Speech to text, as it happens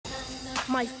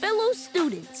My fellow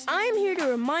students, I'm here to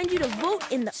remind you to vote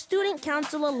in the student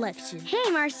council election. Hey,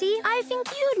 Marcie, I think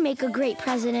you'd make a great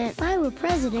president. If I were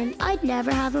president, I'd never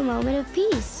have a moment of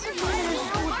peace.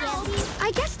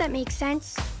 I guess that makes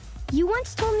sense. You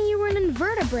once told me you were an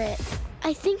invertebrate.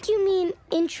 I think you mean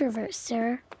introvert,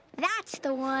 sir. That's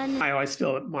the one. I always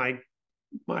feel that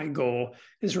my goal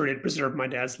is really to preserve my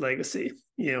dad's legacy,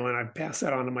 and I pass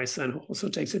that on to my son, who also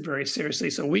takes it very seriously.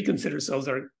 So we consider ourselves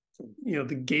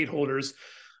the gate holders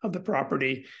of the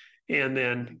property. And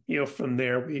then, from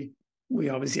there, we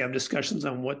obviously have discussions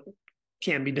on what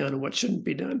can be done and what shouldn't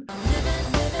be done.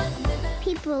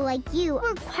 People like you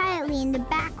work quietly in the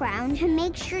background to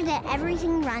make sure that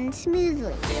everything runs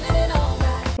smoothly.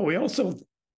 But we also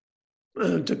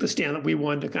took the stand that we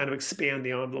wanted to kind of expand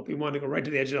the envelope. We wanted to go right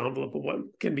to the edge of the envelope of what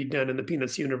can be done in the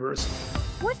Peanuts universe.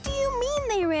 What do you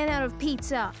mean they ran out of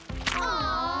pizza?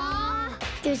 Aww.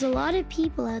 There's a lot of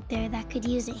people out there that could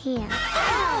use a hand,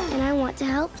 and I want to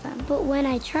help them. But when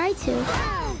I try to,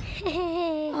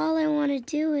 all I want to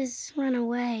do is run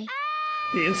away.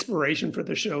 The inspiration for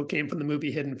the show came from the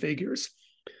movie Hidden Figures,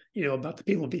 about the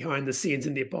people behind the scenes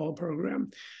in the Apollo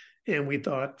program. And we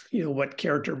thought, what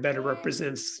character better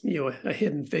represents, a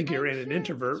hidden figure and an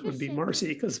introvert would be Marcie,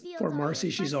 because for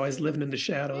Marcie, she's always living in the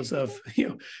shadows of,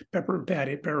 Pepper and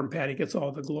Patty. Pepper and Patty gets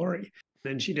all the glory.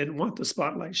 And she didn't want the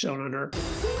spotlight shown on her.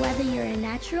 Whether you're a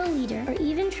natural leader or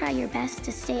even try your best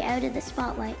to stay out of the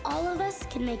spotlight, all of us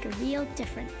can make a real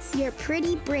difference. You're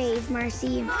pretty brave,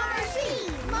 Marcie.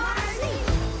 Marcie! Marcie!